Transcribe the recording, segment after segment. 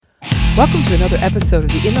Welcome to another episode of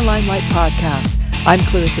the In the Limelight podcast. I'm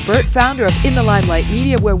Clarissa Burt, founder of In the Limelight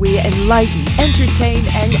Media, where we enlighten, entertain,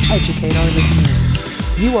 and educate our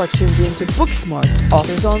listeners. You are tuned in to Booksmart's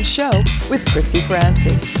Authors on Show with Christy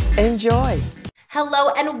Francie. Enjoy. Hello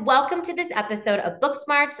and welcome to this episode of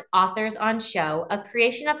Booksmart's Authors on Show, a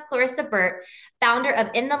creation of Clarissa Burt, founder of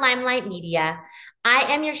In the Limelight Media. I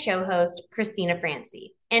am your show host, Christina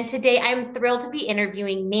Francie, and today I'm thrilled to be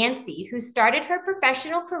interviewing Nancy, who started her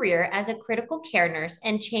professional career as a critical care nurse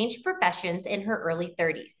and changed professions in her early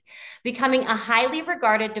 30s, becoming a highly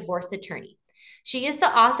regarded divorce attorney. She is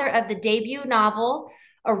the author of the debut novel,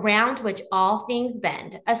 Around Which All Things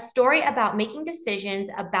Bend, a story about making decisions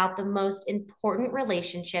about the most important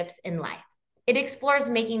relationships in life. It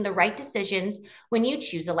explores making the right decisions when you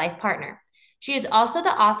choose a life partner. She is also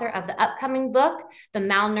the author of the upcoming book, The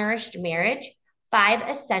Malnourished Marriage: 5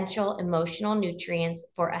 Essential Emotional Nutrients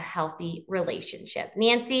for a Healthy Relationship.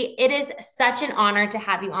 Nancy, it is such an honor to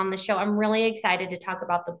have you on the show. I'm really excited to talk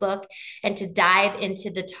about the book and to dive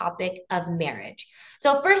into the topic of marriage.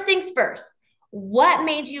 So first things first, what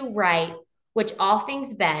made you write Which All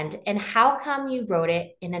Things Bend, and how come you wrote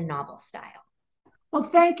it in a novel style? Well,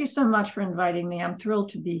 thank you so much for inviting me. I'm thrilled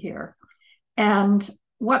to be here. And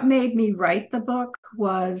what made me write the book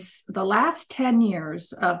was the last 10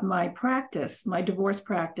 years of my practice, my divorce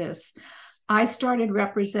practice. I started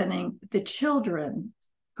representing the children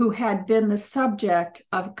who had been the subject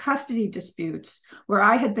of custody disputes where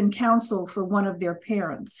I had been counsel for one of their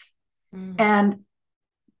parents. And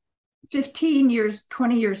 15 years,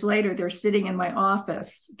 20 years later, they're sitting in my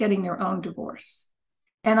office getting their own divorce.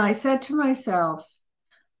 And I said to myself,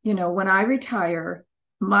 you know, when I retire,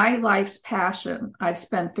 my life's passion, I've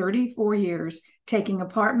spent 34 years taking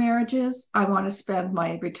apart marriages. I want to spend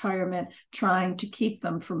my retirement trying to keep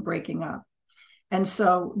them from breaking up. And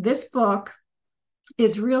so this book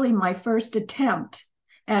is really my first attempt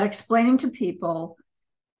at explaining to people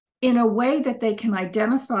in a way that they can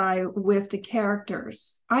identify with the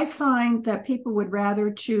characters. I find that people would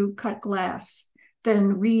rather chew cut glass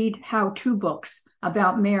than read how-to books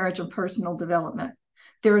about marriage and personal development.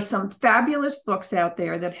 There are some fabulous books out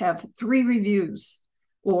there that have 3 reviews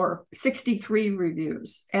or 63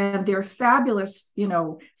 reviews, and they're fabulous,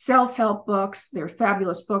 self-help books. They're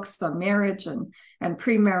fabulous books on marriage and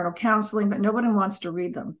premarital counseling, but nobody wants to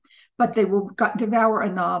read them. But they will devour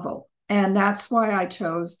a novel. And that's why I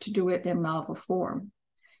chose to do it in novel form.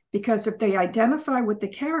 Because if they identify with the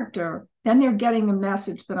character, then they're getting the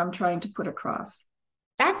message that I'm trying to put across.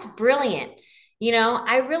 That's brilliant.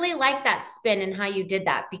 I really like that spin and how you did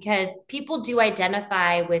that, because people do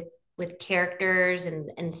identify with characters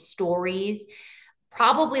and stories,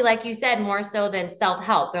 probably, like you said, more so than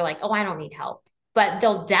self-help. They're like, oh, I don't need help. But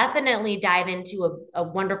they'll definitely dive into a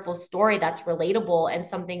wonderful story that's relatable and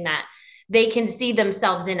something that they can see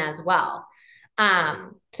themselves in as well.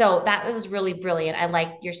 So that was really brilliant. I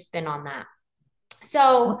like your spin on that.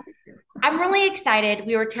 So I'm really excited.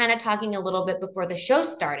 We were kind of talking a little bit before the show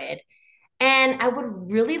started, and I would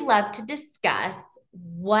really love to discuss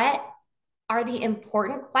what are the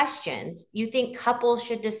important questions you think couples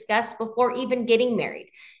should discuss before even getting married.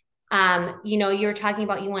 You're talking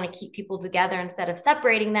about you want to keep people together instead of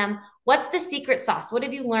separating them. What's the secret sauce? What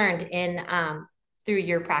have you learned through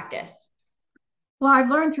your practice? Well,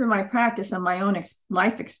 I've learned through my practice and my own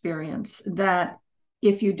life experience that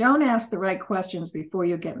if you don't ask the right questions before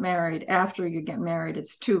you get married, after you get married,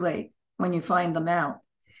 it's too late when you find them out.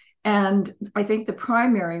 And I think the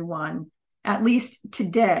primary one, at least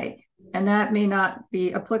today, and that may not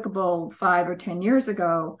be applicable 5 or 10 years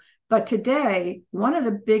ago, but today, one of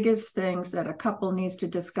the biggest things that a couple needs to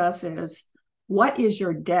discuss is, what is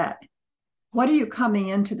your debt? What are you coming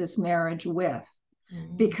into this marriage with?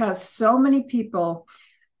 Because so many people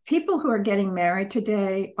who are getting married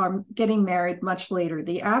today are getting married much later.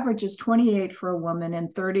 The average is 28 for a woman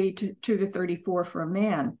and 32 to 34 for a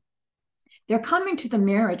man. They're coming to the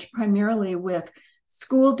marriage primarily with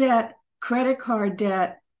school debt, credit card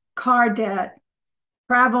debt, car debt,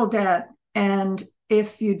 travel debt. And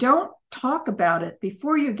if you don't talk about it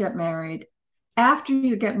before you get married, after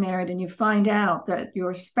you get married and you find out that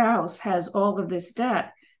your spouse has all of this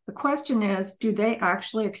debt, the question is, do they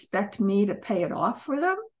actually expect me to pay it off for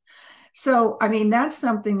them? So, that's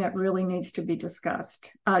something that really needs to be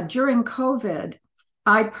discussed. During COVID,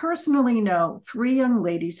 I personally know 3 young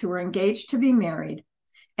ladies who were engaged to be married.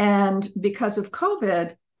 And because of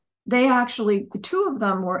COVID, the 2 of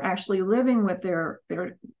them were actually living with their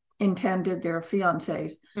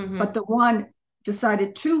fiancés, but the one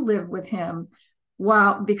decided to live with him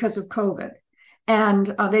because of COVID. And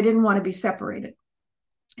they didn't want to be separated.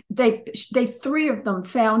 they three of them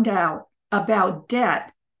found out about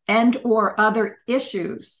debt and or other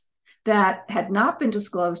issues that had not been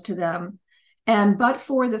disclosed to them. And but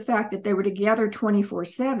for the fact that they were together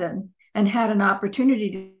 24/7 and had an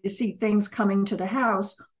opportunity to see things coming to the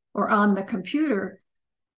house or on the computer,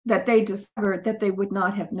 that they discovered that they would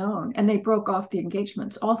not have known. And they broke off the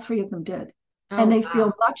engagements. All three of them did. Oh, and they wow.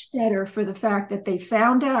 feel much better for the fact that they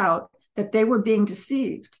found out that they were being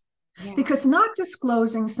deceived. Yeah. Because not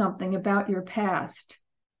disclosing something about your past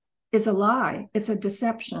is a lie. It's a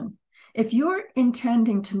deception. If you're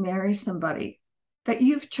intending to marry somebody that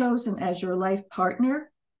you've chosen as your life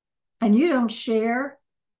partner and you don't share,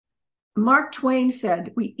 Mark Twain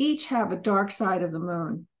said, we each have a dark side of the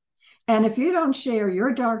moon. And if you don't share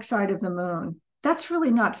your dark side of the moon, that's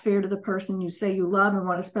really not fair to the person you say you love and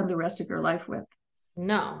want to spend the rest of your life with.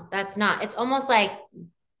 No, that's not. It's almost like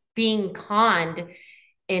being conned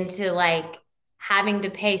into like having to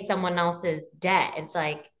pay someone else's debt. It's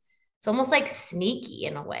almost like sneaky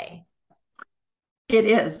in a way. It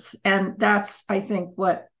is. And that's, I think,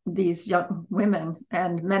 what these young women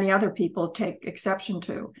and many other people take exception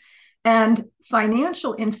to. And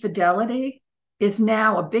financial infidelity is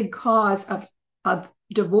now a big cause of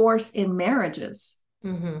divorce in marriages.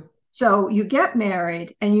 Mm-hmm. So you get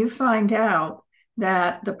married and you find out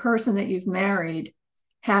that the person that you've married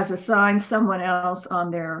has assigned someone else on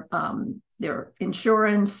their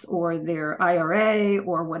insurance or their IRA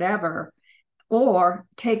or whatever, or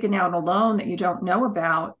taken out a loan that you don't know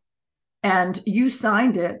about, and you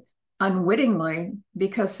signed it unwittingly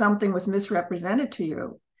because something was misrepresented to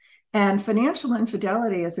you. And financial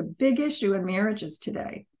infidelity is a big issue in marriages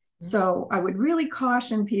today. Mm-hmm. So I would really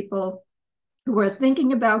caution people who are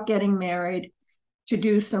thinking about getting married to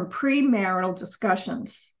do some premarital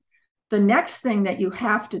discussions. The next thing that you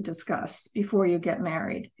have to discuss before you get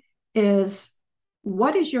married is,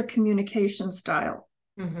 what is your communication style?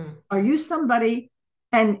 Mm-hmm. Are you somebody,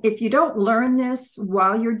 and if you don't learn this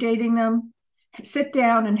while you're dating them, sit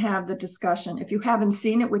down and have the discussion. If you haven't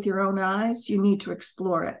seen it with your own eyes, you need to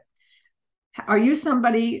explore it. Are you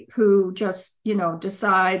somebody who just,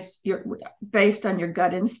 decides you're based on your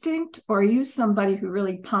gut instinct, or are you somebody who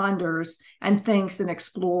really ponders and thinks and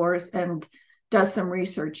explores and does some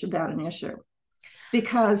research about an issue?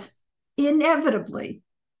 Because inevitably,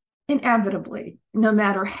 no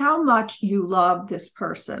matter how much you love this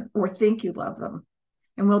person or think you love them,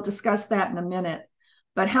 and we'll discuss that in a minute,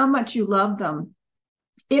 but how much you love them,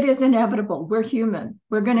 it is inevitable. We're human.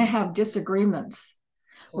 We're going to have disagreements.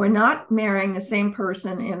 We're not marrying the same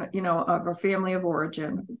person of a family of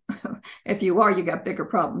origin. If you are, you got bigger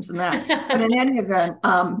problems than that. But in any event,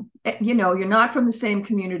 you're not from the same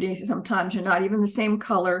community. Sometimes you're not even the same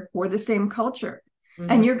color or the same culture, mm-hmm.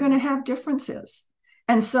 and you're going to have differences.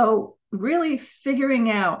 And so really figuring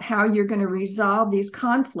out how you're going to resolve these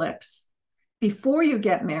conflicts before you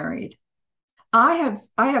get married. I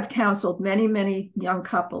have counseled many, many young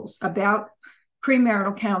couples about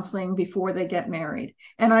premarital counseling before they get married.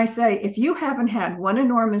 And I say, if you haven't had one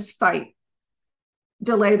enormous fight,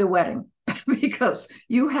 delay the wedding, because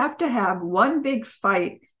you have to have one big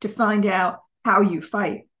fight to find out how you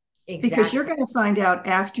fight. Exactly. Because you're going to find out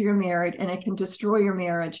after you're married, and it can destroy your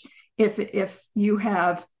marriage if you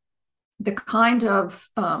have the kind of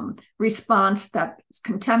response that's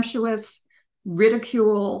contemptuous,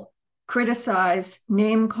 ridicule, criticize,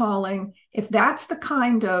 name calling. If that's the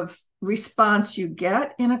kind of response you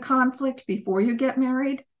get in a conflict before you get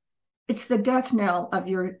married, it's the death knell of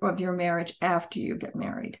your marriage after you get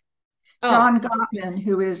married. Oh. John Gottman,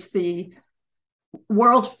 who is the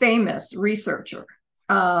world famous researcher,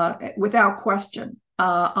 without question,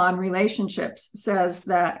 on relationships, says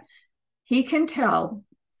that he can tell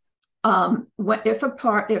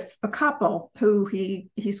if a couple who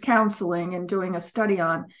he's counseling and doing a study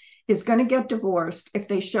on is going to get divorced if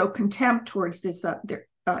they show contempt towards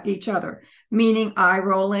each other, meaning eye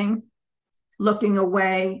rolling, looking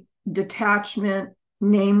away, detachment,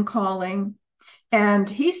 name calling. And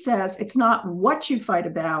he says it's not what you fight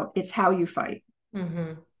about, it's how you fight.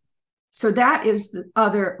 Mm-hmm. So that is the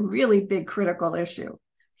other really big critical issue.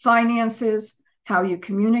 Finances, how you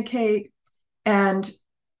communicate, and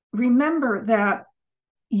remember that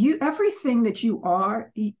everything that you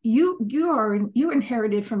are, you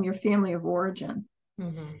inherited from your family of origin.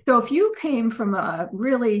 Mm-hmm. So if you came from a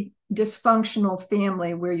really dysfunctional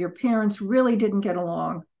family where your parents really didn't get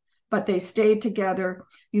along, but they stayed together,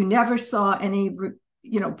 you never saw any,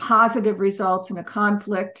 positive results in a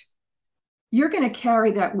conflict, you're going to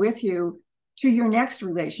carry that with you to your next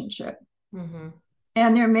relationship. Mm-hmm.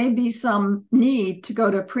 And there may be some need to go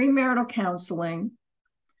to premarital counseling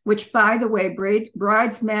which, by the way,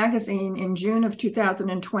 Brides Magazine in June of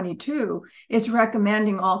 2022 is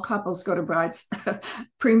recommending all couples go to Brides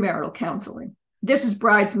premarital counseling. This is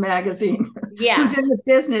Brides Magazine, who's in the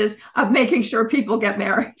business of making sure people get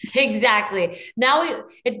married. Exactly. Now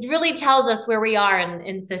it really tells us where we are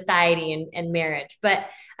in society and marriage, but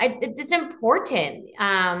it's important.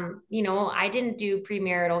 I didn't do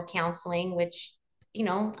premarital counseling, which,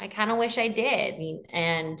 I kind of wish I did.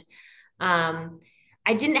 And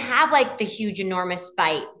I didn't have like the huge, enormous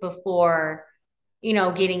fight before,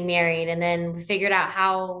 getting married, and then we figured out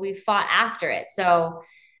how we fought after it. So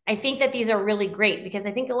I think that these are really great because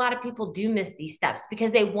I think a lot of people do miss these steps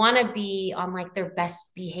because they want to be on like their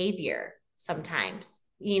best behavior sometimes.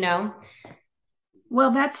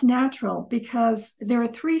 Well, that's natural because there are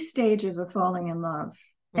 3 stages of falling in love.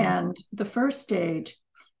 Mm-hmm. And the first stage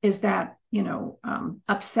is that,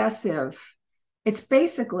 obsessive. It's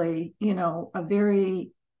basically, a very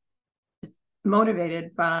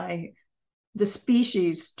motivated by the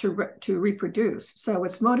species to reproduce. So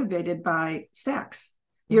it's motivated by sex.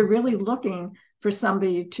 You're really looking for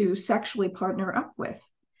somebody to sexually partner up with.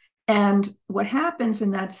 And what happens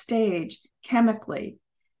in that stage chemically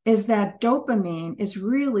is that dopamine is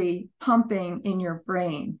really pumping in your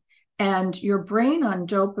brain. And your brain on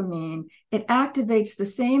dopamine, it activates the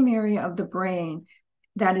same area of the brain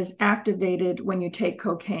that is activated when you take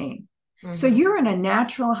cocaine. Mm-hmm. So you're in a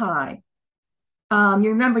natural high. You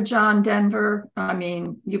remember John Denver? I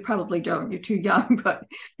mean, you probably don't, you're too young, but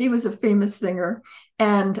he was a famous singer.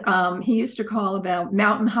 And he used to call about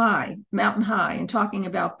mountain high, and talking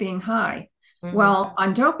about being high. Mm-hmm. Well,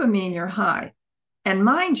 on dopamine, you're high. And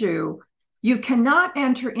mind you, you cannot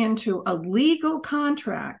enter into a legal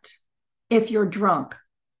contract if you're drunk.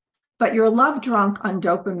 But you're love drunk on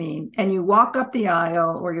dopamine, and you walk up the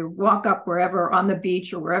aisle or you walk up wherever on the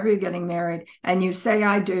beach or wherever you're getting married, and you say,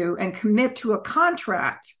 I do, and commit to a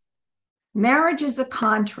contract. Marriage is a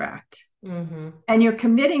contract. Mm-hmm. And you're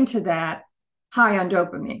committing to that high on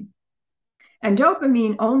dopamine. And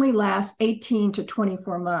dopamine only lasts 18 to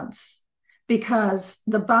 24 months because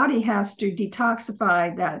the body has to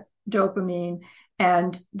detoxify that dopamine,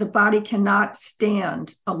 and the body cannot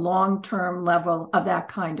stand a long-term level of that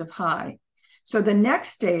kind of high. So the next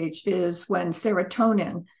stage is when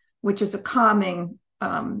serotonin, which is a calming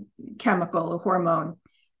chemical, a hormone,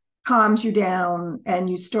 calms you down and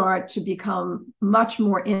you start to become much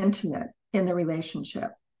more intimate in the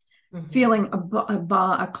relationship, mm-hmm. feeling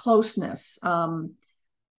a closeness.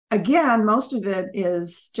 Again, most of it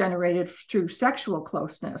is generated through sexual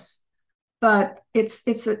closeness. But it's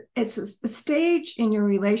a stage in your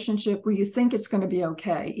relationship where you think it's going to be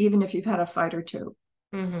okay, even if you've had a fight or two.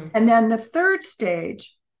 Mm-hmm. And then the third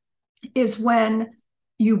stage is when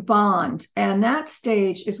you bond. And that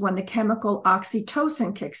stage is when the chemical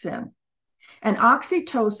oxytocin kicks in. And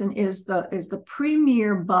oxytocin is the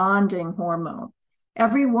premier bonding hormone.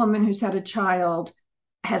 Every woman who's had a child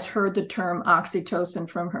has heard the term oxytocin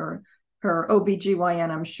from her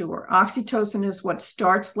OBGYN, I'm sure. Oxytocin is what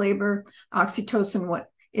starts labor. Oxytocin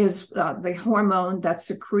is the hormone that's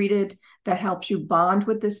secreted that helps you bond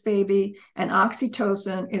with this baby. And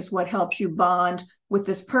oxytocin is what helps you bond with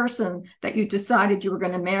this person that you decided you were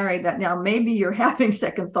going to marry that now maybe you're having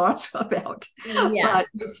second thoughts about. Yeah.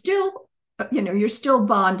 But you're still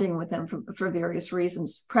bonding with them for various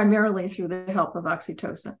reasons, primarily through the help of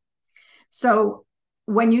oxytocin. So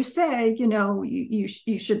when you say,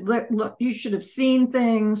 you should look, you should have seen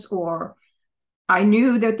things, or I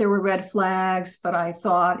knew that there were red flags, but I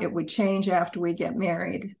thought it would change after we get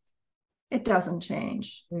married. It doesn't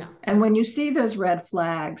change. No. And when you see those red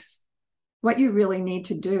flags, what you really need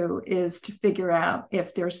to do is to figure out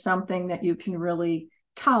if there's something that you can really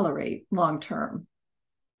tolerate long-term.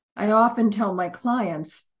 I often tell my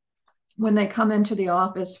clients when they come into the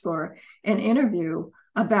office for an interview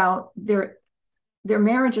about their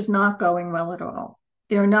marriage is not going well at all.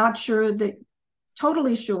 They're not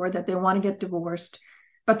totally sure that they want to get divorced,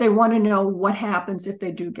 but they want to know what happens if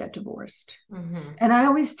they do get divorced. Mm-hmm. And I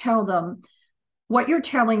always tell them, what you're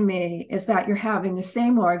telling me is that you're having the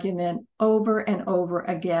same argument over and over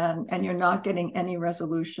again, and you're not getting any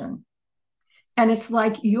resolution. And it's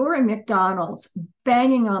like you're in McDonald's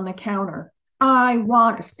banging on the counter. I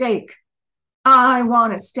want a steak. I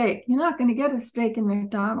want a steak. You're not going to get a steak in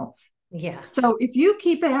McDonald's. Yeah. So if you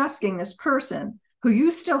keep asking this person who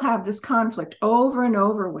you still have this conflict over and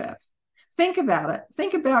over with, think about it.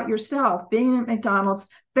 Think about yourself being at McDonald's,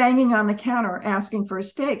 banging on the counter, asking for a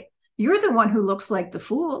steak. You're the one who looks like the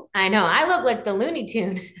fool. I know. I look like the Looney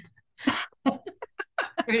Tune.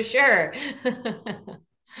 For sure.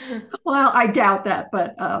 Well, I doubt that,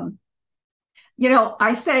 but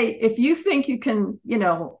I say, if you think you can,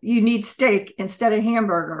 you need steak instead of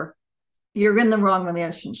hamburger, you're in the wrong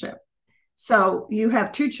relationship. So you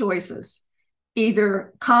have two choices.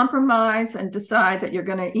 Either compromise and decide that you're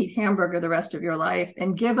going to eat hamburger the rest of your life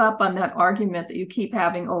and give up on that argument that you keep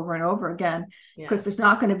having over and over again, because there's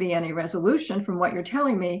not going to be any resolution from what you're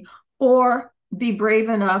telling me, or be brave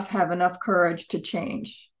enough, have enough courage to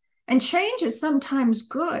change. And change is sometimes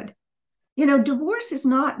good. Divorce is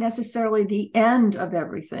not necessarily the end of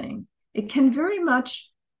everything. It can very much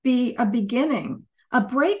be a beginning. A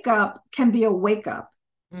breakup can be a wake up.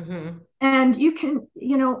 Mm-hmm. And you can,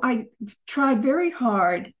 I tried very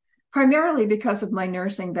hard, primarily because of my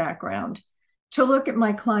nursing background, to look at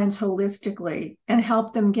my clients holistically and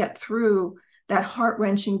help them get through that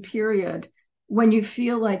heart-wrenching period when you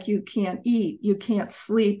feel like you can't eat, you can't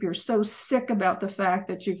sleep, you're so sick about the fact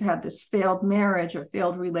that you've had this failed marriage or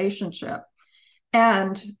failed relationship.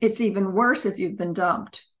 And it's even worse if you've been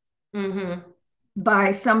dumped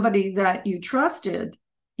by somebody that you trusted,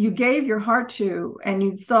 you gave your heart to, and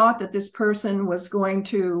you thought that this person was going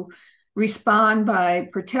to respond by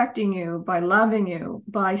protecting you, by loving you,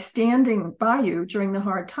 by standing by you during the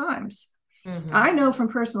hard times. I know from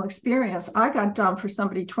personal experience, I got dumped for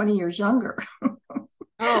somebody 20 years younger.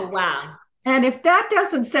 Oh, wow. And if that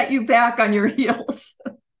doesn't set you back on your heels,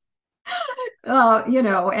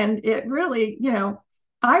 and it really,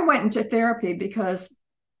 I went into therapy because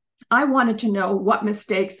I wanted to know what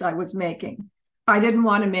mistakes I was making. I didn't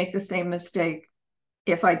want to make the same mistake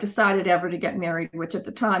if I decided ever to get married, which at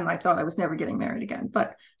the time I thought I was never getting married again,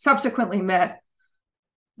 but subsequently met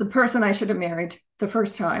the person I should have married the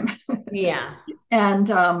first time. Yeah. And,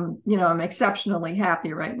 I'm exceptionally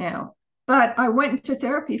happy right now. But I went into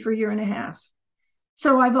therapy for a year and a half.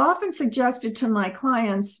 So I've often suggested to my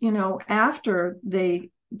clients, after the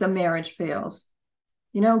marriage fails,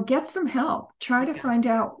 get some help. Try to find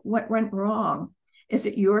out what went wrong. Is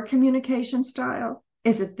it your communication style?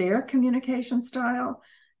 Is it their communication style?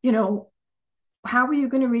 How are you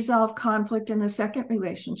going to resolve conflict in the second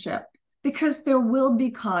relationship? Because there will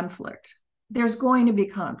be conflict. There's going to be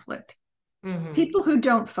conflict. People who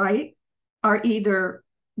don't fight are either,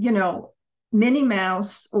 Minnie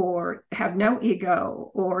Mouse or have no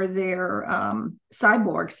ego, or they're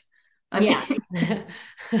cyborgs. I mean,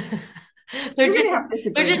 they're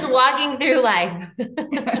just walking through life.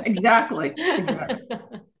 Exactly.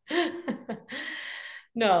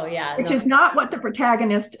 No, yeah. Which is not what the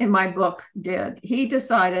protagonist in my book did. He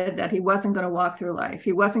decided that he wasn't going to walk through life.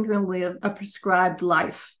 He wasn't going to live a prescribed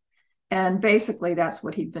life. And basically that's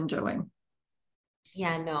what he'd been doing.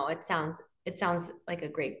 Yeah, no, it sounds like a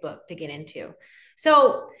great book to get into.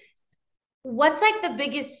 So what's like the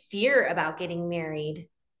biggest fear about getting married?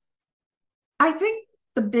 I think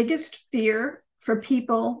the biggest fear for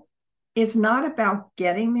people is not about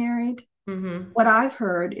getting married. What I've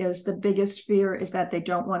heard is the biggest fear is that they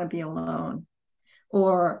don't want to be alone,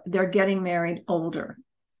 or they're getting married older.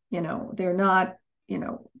 They're not,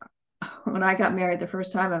 when I got married the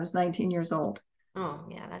first time, I was 19 years old. Oh,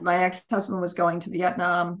 yeah. My ex-husband was going to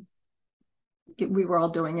Vietnam. We were all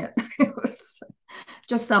doing it. It was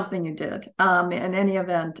just something you did. In any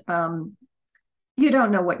event, you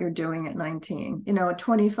don't know what you're doing at 19. At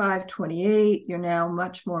 25, 28, you're now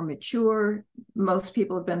much more mature. Most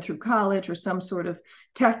people have been through college or some sort of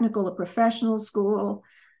technical or professional school,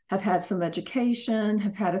 have had some education,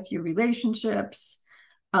 have had a few relationships,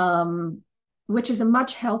 which is a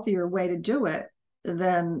much healthier way to do it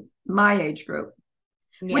than my age group.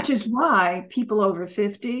 Yeah. Which is why people over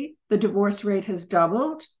 50, the divorce rate has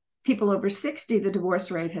doubled. People over 60, the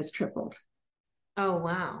divorce rate has tripled. Oh,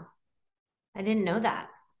 wow. I didn't know that.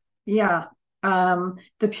 Yeah.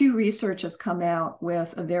 The Pew Research has come out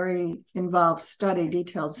with a very involved study,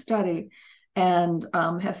 detailed study, and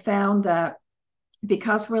have found that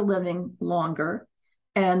because we're living longer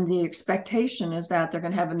and the expectation is that they're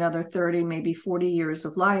going to have another 30, maybe 40 years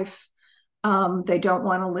of life, they don't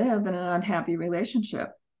want to live in an unhappy relationship.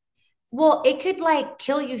 Well, it could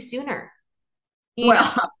kill you sooner.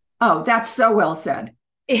 Oh, that's so well said.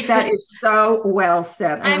 That is so well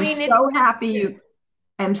said. I'm so happy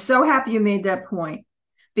you made that point,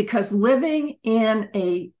 because living in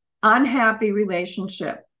a unhappy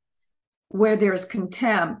relationship where there's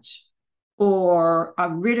contempt or a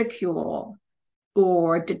ridicule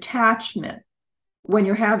or detachment, when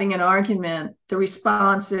you're having an argument, the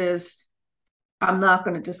response is, I'm not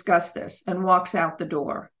going to discuss this, and walks out the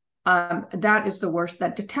door. That is the worst.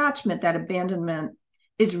 That detachment, that abandonment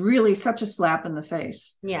is really such a slap in the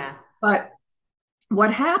face. Yeah. But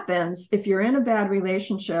what happens if you're in a bad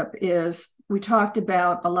relationship is, we talked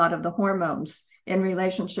about a lot of the hormones in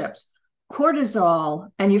relationships. cortisol,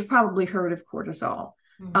 and you've probably heard of cortisol.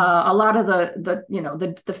 Mhm. A lot of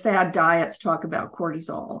the fad diets talk about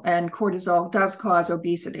cortisol, and cortisol does cause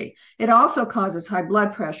obesity. It also causes high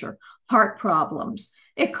blood pressure, heart problems.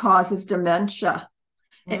 It causes dementia.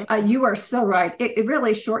 You are so right. It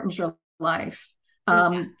really shortens your life.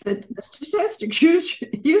 The statistics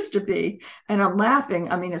used to be, and I'm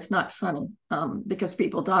laughing. I mean, it's not funny because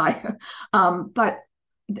people die, but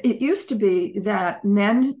it used to be that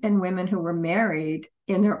men and women who were married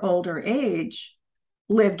in their older age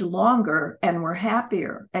lived longer and were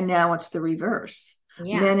happier. And now it's the reverse.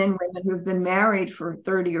 Yeah. Men and women who've been married for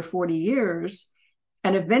 30 or 40 years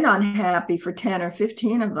and have been unhappy for 10 or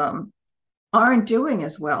 15 of them aren't doing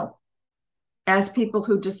as well as people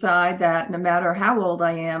who decide that no matter how old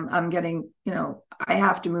I am, I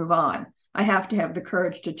have to move on. I have to have the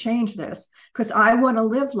courage to change this because I want to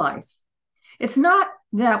live life. It's not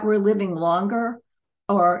that we're living longer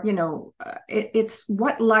or, it's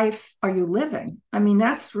what life are you living? I mean,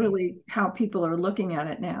 that's really how people are looking at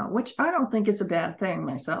it now, which I don't think is a bad thing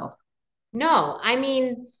myself. No, I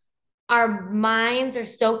mean, our minds are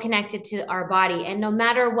so connected to our body. And no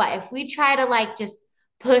matter what, if we try to just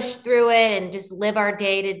push through it and just live our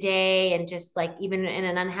day to day and just even in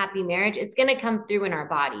an unhappy marriage, it's going to come through in our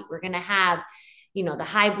body. We're going to have, the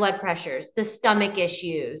high blood pressures, the stomach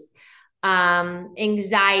issues,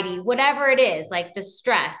 anxiety, whatever it is, the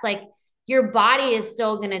stress, your body is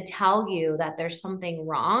still going to tell you that there's something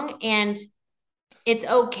wrong. And it's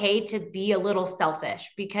okay to be a little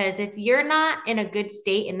selfish because if you're not in a good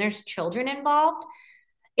state and there's children involved,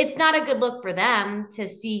 it's not a good look for them to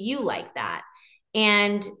see you like that.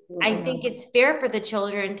 And I think it's fair for the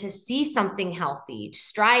children to see something healthy,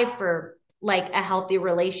 strive for a healthy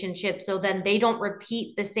relationship so then they don't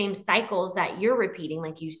repeat the same cycles that you're repeating.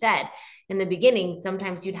 Like you said in the beginning,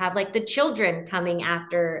 sometimes you'd have the children coming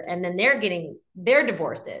after and then they're getting their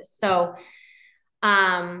divorces. So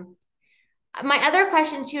my other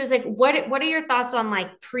question too is what are your thoughts on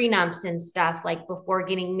prenups and stuff before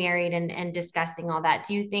getting married and discussing all that?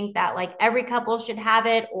 Do you think that every couple should have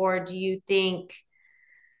it, or do you think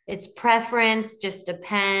it's preference, just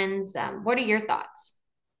depends? What are your thoughts?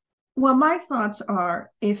 Well, my thoughts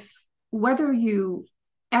are whether you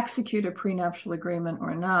execute a prenuptial agreement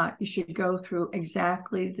or not, you should go through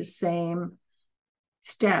exactly the same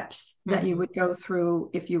steps that you would go through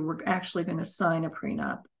if you were actually going to sign a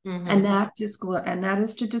prenup. And that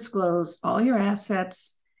is to disclose all your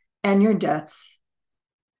assets and your debts,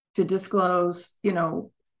 to disclose,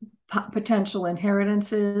 potential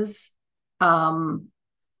inheritances, what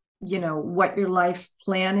your life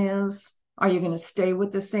plan is. Are you going to stay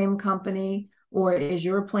with the same company, or is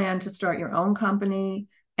your plan to start your own company?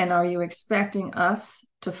 And are you expecting us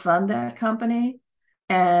to fund that company?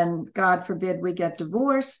 And God forbid we get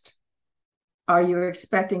divorced. Are you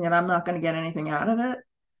expecting that I'm not going to get anything out of it?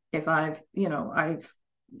 If I've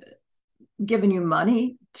given you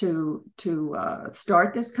money to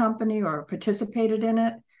start this company or participated in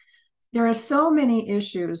it. There are so many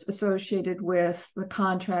issues associated with the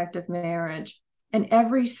contract of marriage. And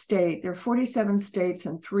every state, there are 47 states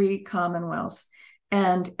and 3 commonwealths,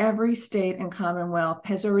 and every state and commonwealth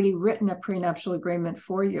has already written a prenuptial agreement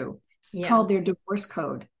for you. It's called their divorce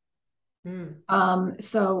code.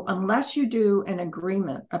 So unless you do an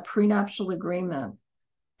agreement, a prenuptial agreement,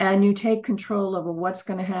 and you take control over what's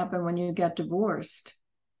going to happen when you get divorced,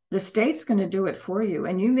 the state's going to do it for you.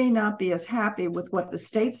 And you may not be as happy with what the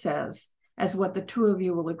state says as what the two of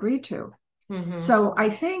you will agree to. So I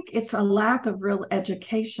think it's a lack of real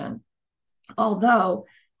education. Although,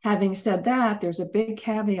 having said that, there's a big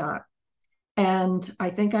caveat. And I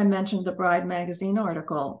think I mentioned the Bride magazine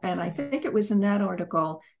article, and I think it was in that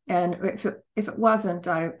article. And if it wasn't,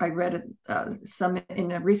 I read it some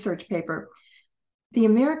in a research paper. The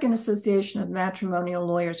American Association of Matrimonial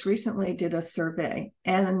Lawyers recently did a survey,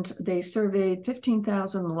 and they surveyed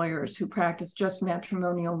 15,000 lawyers who practice just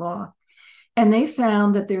matrimonial law. And they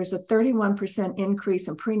found that there's a 31% increase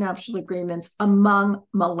in prenuptial agreements among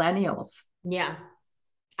millennials. Yeah.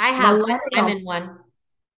 I have. I'm in one.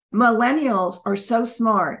 Millennials are so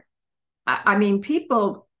smart. I mean,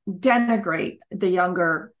 people denigrate the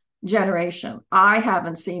younger generation. I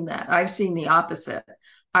haven't seen that. I've seen the opposite.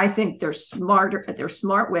 I think they're smarter. They're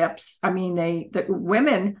smart whips. I mean, the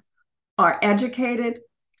women are educated.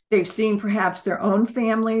 They've seen perhaps their own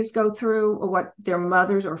families go through or what their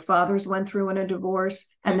mothers or fathers went through in a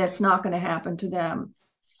divorce, and that's not going to happen to them.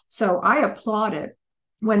 So I applaud it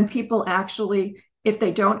when people actually, if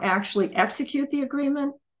they don't actually execute the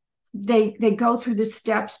agreement, they go through the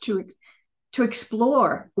steps to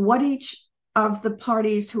explore what each of the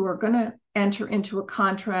parties who are going to enter into a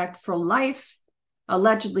contract for life,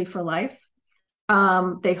 allegedly for life.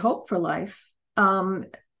 They hope for life.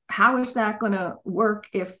 How is that going to work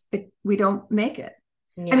if we don't make it?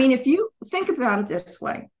 Yeah. I mean, if you think about it this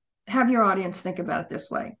way, have your audience think about it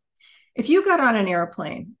this way. If you got on an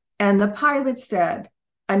airplane and the pilot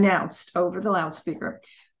announced over the loudspeaker,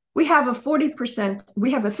 we have a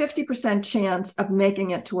 50% chance of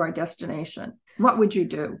making it to our destination. What would you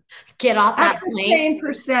do? Get off that plane. That's the same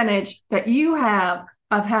percentage that you have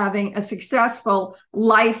of having a successful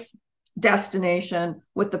life destination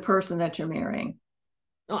with the person that you're marrying.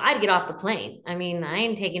 Oh, I'd get off the plane. I mean, I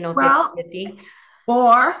ain't taking no 50-50.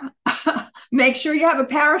 Or make sure you have a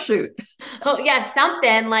parachute. Oh, yeah,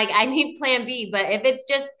 something like I need plan B. But if it's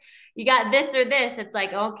just you got this or this, it's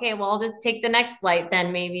like, okay, well, I'll just take the next flight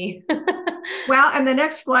then maybe. Well, and the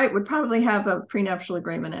next flight would probably have a prenuptial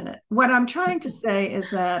agreement in it. What I'm trying to say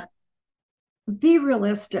is that be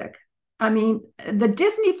realistic. I mean, the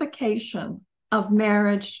Disneyfication of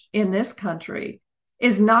marriage in this country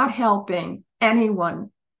is not helping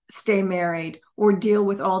anyone stay married or deal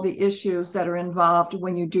with all the issues that are involved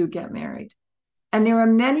when you do get married. And there are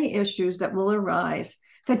many issues that will arise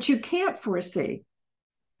that you can't foresee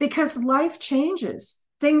because life changes.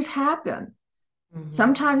 Things happen. Mm-hmm.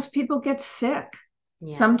 Sometimes people get sick.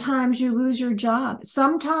 Yeah. Sometimes you lose your job.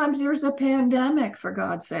 Sometimes there's a pandemic, for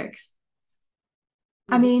God's sakes.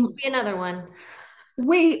 I mean, be another one.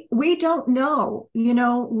 We don't know. You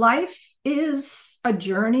know, life is a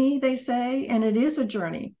journey, they say, and it is a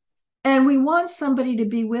journey. And we want somebody to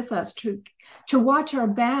be with us, to watch our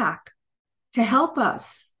back, to help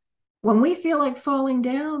us. When we feel like falling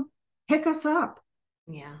down, pick us up.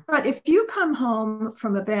 Yeah. But if you come home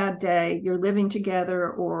from a bad day, you're living together,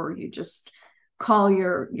 or you just call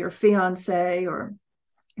your fiance or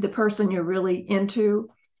the person you're really into,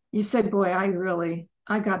 you say, boy,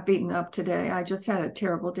 I got beaten up today. I just had a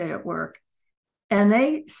terrible day at work. And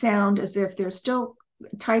they sound as if they're still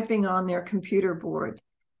typing on their computer board,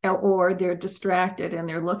 or they're distracted and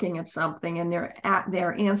they're looking at something and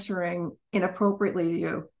they're answering inappropriately to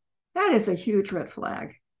you. That is a huge red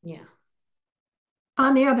flag. Yeah.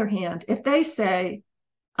 On the other hand, if they say,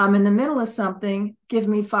 I'm in the middle of something, give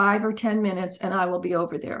me 5 or 10 minutes and I will be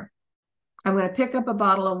over there. I'm going to pick up a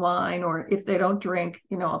bottle of wine, or if they don't drink,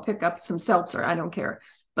 I'll pick up some seltzer. I don't care.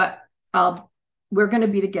 But we're going to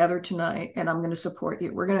be together tonight and I'm going to support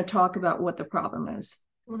you. We're going to talk about what the problem is.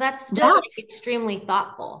 Well, that's still extremely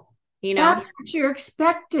thoughtful. That's what you're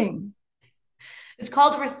expecting. It's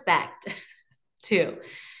called respect too.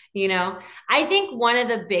 I think one of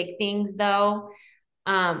the big things though,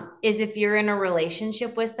 is if you're in a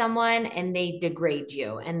relationship with someone and they degrade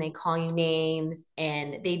you and they call you names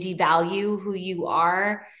and they devalue who you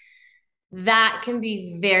are, that can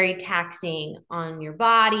be very taxing on your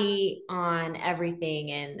body, on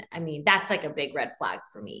everything. And I mean, that's like a big red flag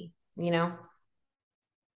for me,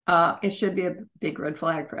 It should be a big red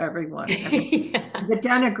flag for everyone. I mean, yeah. The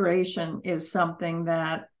denigration is something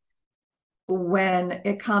that when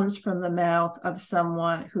it comes from the mouth of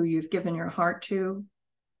someone who you've given your heart to,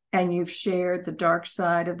 and you've shared the dark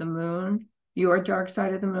side of the moon, your dark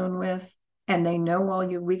side of the moon with, and they know all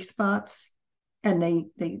your weak spots, and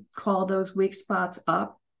they call those weak spots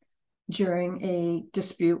up during a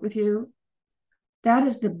dispute with you, that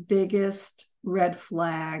is the biggest red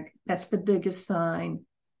flag. That's the biggest sign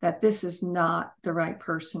that this is not the right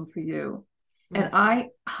person for you. Mm-hmm.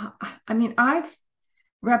 And I've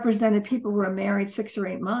represented people who were married 6 or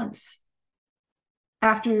 8 months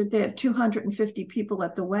after the 250 people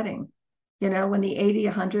at the wedding, when the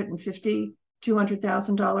 $80, $150,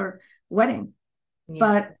 $200,000 wedding. Yeah.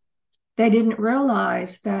 But they didn't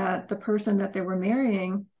realize that the person that they were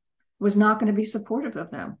marrying was not going to be supportive of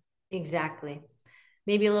them. Exactly.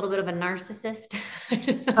 Maybe a little bit of a narcissist.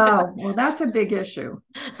 Oh, well, that's a big issue.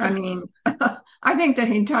 I mean, I think the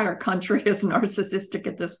entire country is narcissistic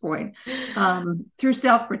at this point, through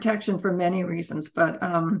self-protection for many reasons. But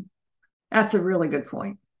that's a really good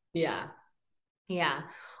point. Yeah. Yeah.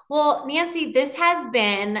 Well, Nancy, this has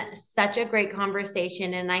been such a great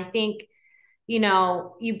conversation. And I think,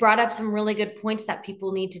 you brought up some really good points that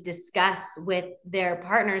people need to discuss with their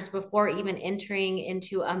partners before even entering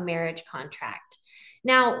into a marriage contract.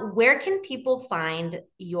 Now, where can people find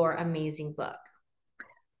your amazing book?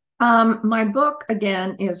 My book,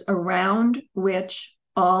 again, is Around Which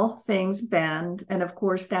All Things Bend. And of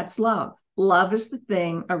course, that's love. Love is the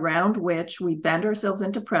thing around which we bend ourselves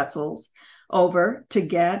into pretzels over to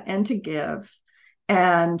get and to give.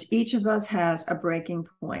 And each of us has a breaking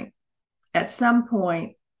point. At some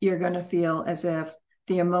point, you're going to feel as if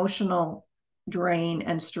the emotional drain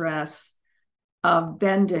and stress of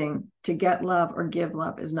bending to get love or give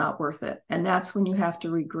love is not worth it. And that's when you have to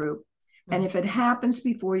regroup. And if it happens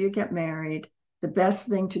before you get married, the best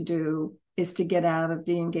thing to do is to get out of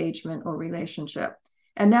the engagement or relationship.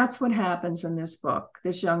 And that's what happens in this book.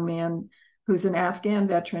 This young man who's an Afghan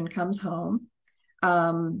veteran comes home.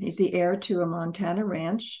 He's the heir to a Montana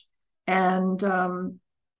ranch. And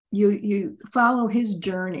you follow his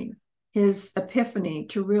journey, his epiphany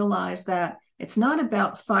to realize that it's not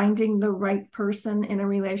about finding the right person in a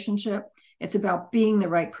relationship. It's about being the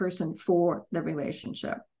right person for the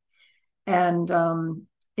relationship. And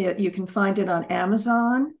you can find it on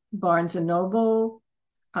Amazon, Barnes & Noble,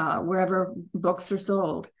 wherever books are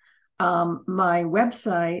sold. My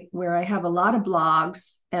website, where I have a lot of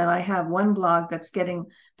blogs, and I have one blog that's getting,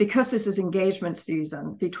 because this is engagement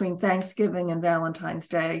season, between Thanksgiving and Valentine's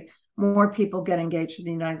Day, more people get engaged in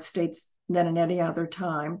the United States than in any other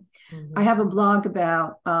time. Mm-hmm. I have a blog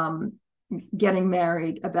about getting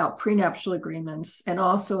married, about prenuptial agreements, and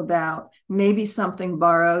also about maybe something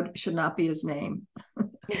borrowed should not be his name.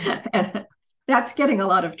 And that's getting a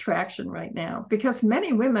lot of traction right now because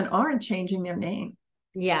many women aren't changing their name.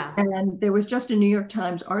 Yeah. And there was just a New York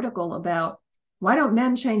Times article about why don't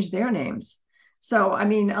men change their names? So, I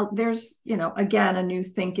mean, there's, again, a new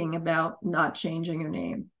thinking about not changing your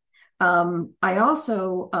name. I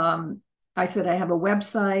also, I said I have a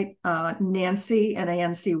website, Nancy,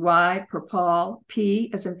 Nancy, Perpall, P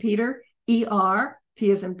as in Peter, ER,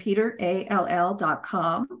 P as in Peter,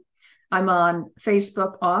 ALL.com. I'm on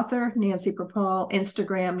Facebook, author, Nancy Perpall,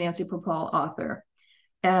 Instagram, Nancy Perpall, author.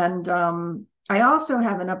 And I also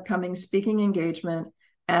have an upcoming speaking engagement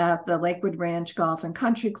at the Lakewood Ranch Golf and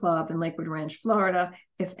Country Club in Lakewood Ranch, Florida.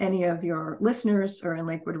 If any of your listeners are in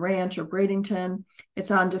Lakewood Ranch or Bradenton,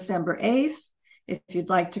 it's on December 8th. If you'd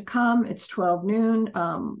like to come, it's 12 noon.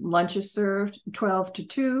 Lunch is served 12 to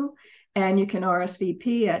 2. And you can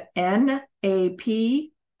RSVP at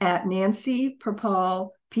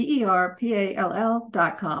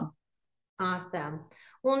NAP@nancyperpall.com. Awesome.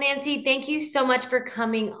 Well, Nancy, thank you so much for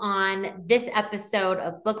coming on this episode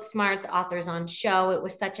of Booksmart's Authors on Show. It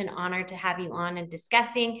was such an honor to have you on and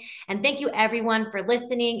discussing. And thank you, everyone, for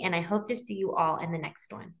listening. And I hope to see you all in the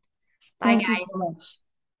next one. Bye, Thank guys. you so much.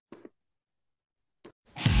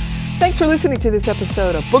 Thanks for listening to this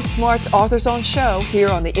episode of Booksmart's Authors on Show here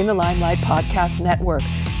on the In the Limelight Podcast Network,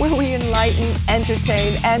 where we enlighten,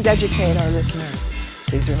 entertain, and educate our listeners.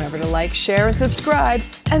 Please remember to like, share, and subscribe,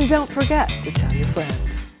 and don't forget to tell your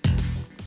friends.